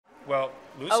Well,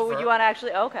 Lucifer... Oh, you want to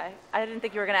actually... Okay. I didn't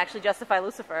think you were going to actually justify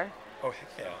Lucifer. Oh, heck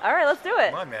yeah. All right, let's do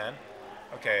it. Come on, man.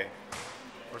 Okay.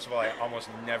 First of all, I almost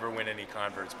never win any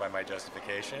converts by my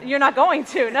justification. You're not going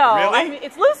to, no. Really? I mean,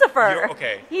 it's Lucifer.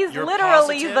 Okay. He's You're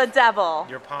literally positive? the devil.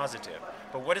 You're positive.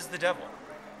 But what is the devil?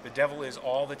 The devil is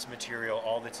all that's material,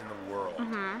 all that's in the world,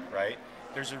 right?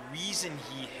 There's a reason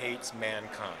he hates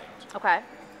mankind. Okay.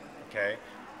 Okay?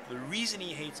 The reason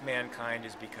he hates mankind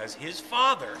is because his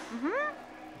father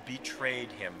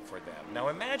betrayed him for them. Now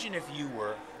imagine if you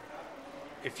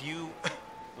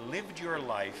lived your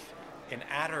life in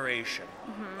adoration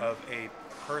of a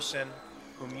person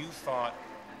whom you thought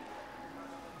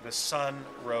the sun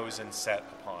rose and set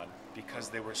upon because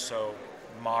they were so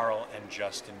moral and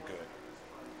just and good.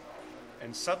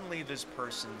 And suddenly this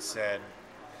person said,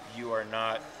 you are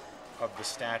not of the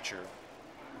stature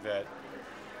that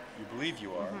you believe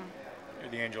you are.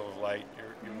 You're the angel of light,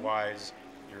 you're wise,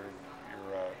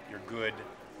 you're good.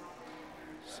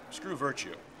 Screw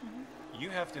virtue. You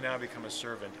have to now become a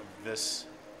servant of this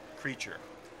creature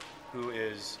who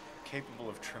is capable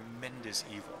of tremendous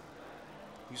evil,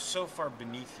 who's so far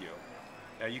beneath you.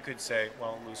 Now you could say,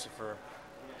 well, Lucifer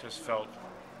just felt,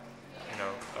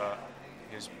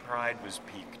 his pride was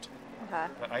piqued. Okay.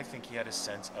 But I think he had a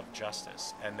sense of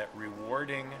justice, and that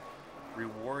rewarding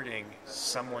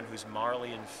someone who's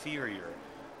morally inferior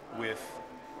with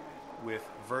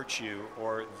virtue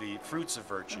or the fruits of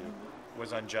virtue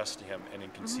was unjust to him and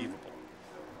inconceivable.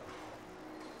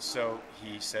 So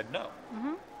he said no.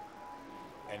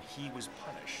 And he was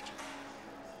punished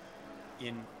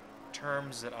in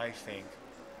terms that I think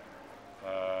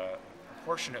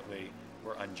proportionately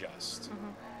were unjust.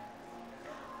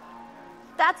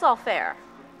 That's all fair.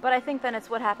 But I think then it's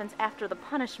what happens after the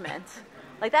punishment.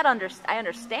 Like that, I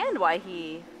understand why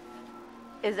he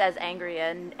is as angry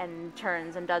and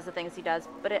turns and does the things he does,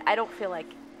 but I don't feel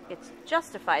like it's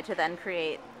justified to then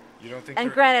create. You don't think?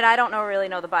 And granted, I don't really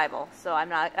know the Bible, so I'm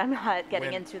not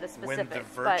getting into the specifics. When the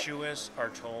virtuous are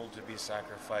told to be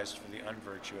sacrificed for the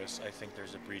unvirtuous, I think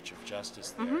there's a breach of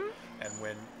justice there. And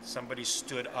when somebody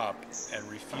stood up and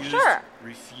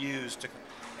refused to,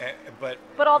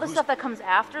 but all the stuff that comes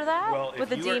after that, well, with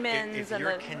the demons if and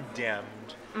you're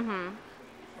condemned,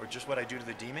 or just what I do to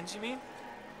the demons, you mean?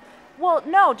 Well,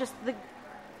 no, just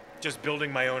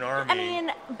building my own army. I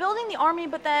mean, building the army,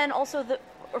 but then also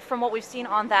from what we've seen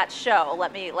on that show,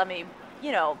 let me,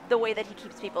 the way that he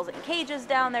keeps people in cages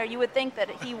down there, you would think that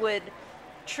he would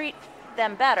treat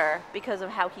them better because of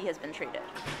how he has been treated.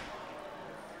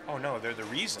 Oh no, they're the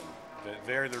reason.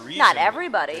 They're the reason. Not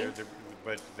everybody.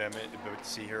 But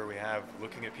see, here we have,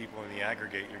 looking at people in the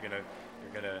aggregate, you're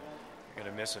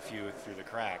gonna miss a few through the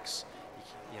cracks.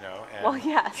 And well,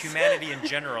 yes. Humanity in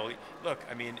general. Look,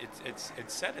 I mean, it's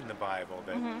said in the Bible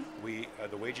that we,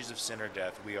 the wages of sin are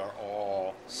death. We are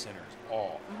all sinners,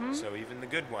 all. So even the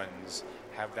good ones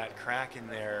have that crack in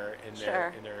their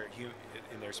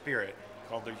spirit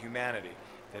called their humanity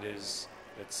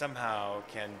that somehow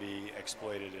can be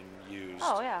exploited and used.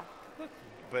 Oh yeah.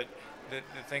 But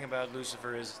the thing about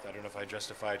Lucifer is, I don't know if I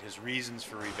justified his reasons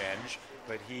for revenge,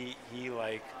 but he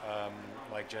like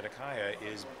Zedekiah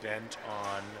is bent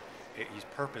on, he's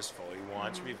purposeful. He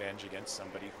wants revenge against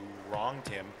somebody who wronged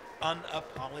him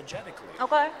unapologetically.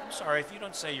 Okay. I'm sorry, if you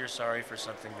don't say you're sorry for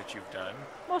something that you've done,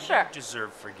 well, you sure. don't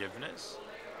deserve forgiveness.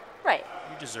 Right.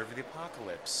 You deserve the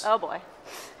apocalypse. Oh boy.